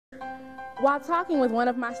While talking with one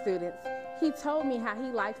of my students, he told me how he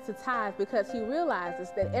likes to tithe because he realizes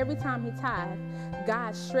that every time he tithes,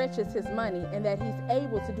 God stretches his money and that he's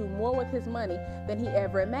able to do more with his money than he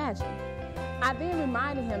ever imagined. I then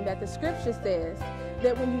reminded him that the scripture says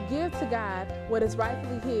that when you give to God what is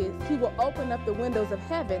rightfully his, he will open up the windows of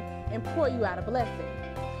heaven and pour you out a blessing.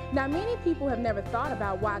 Now, many people have never thought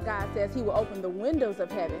about why God says he will open the windows of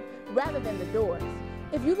heaven rather than the doors.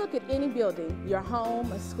 If you look at any building, your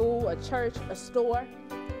home, a school, a church, a store,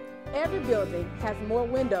 every building has more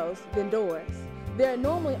windows than doors. There are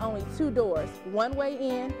normally only two doors, one way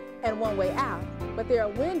in and one way out, but there are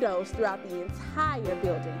windows throughout the entire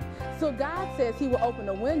building. So God says he will open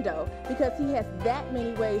a window because he has that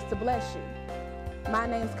many ways to bless you. My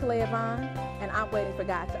name's Kalea Vaughn, and I'm waiting for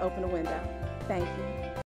God to open a window. Thank you.